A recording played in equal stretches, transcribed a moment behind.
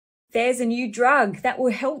there's a new drug that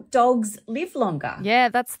will help dogs live longer. Yeah,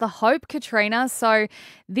 that's the hope, Katrina. So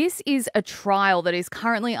this is a trial that is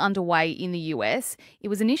currently underway in the US. It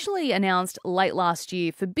was initially announced late last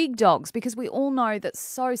year for big dogs because we all know that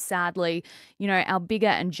so sadly, our bigger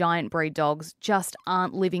and giant breed dogs just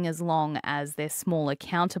aren't living as long as their smaller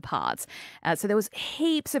counterparts. So there was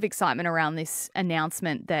heaps of excitement around this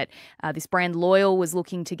announcement that this brand Loyal was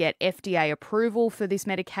looking to get FDA approval for this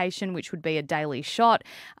medication, which would be a daily shot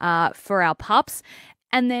for our pups.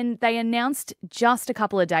 And then they announced just a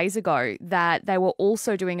couple of days ago that they were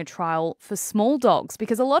also doing a trial for small dogs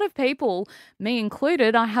because a lot of people, me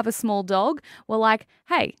included, I have a small dog, were like,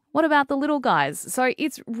 hey, what about the little guys? So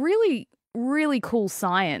it's really, really cool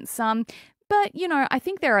science. But, I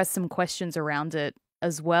think there are some questions around it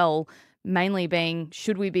as well, mainly being,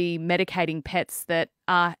 should we be medicating pets that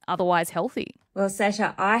are otherwise healthy? Well,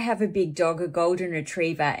 Sasha, I have a big dog, a golden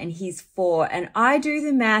retriever, and he's 4, and I do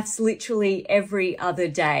the maths literally every other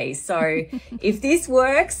day. So if this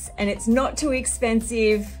works and it's not too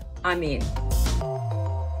expensive, I'm in.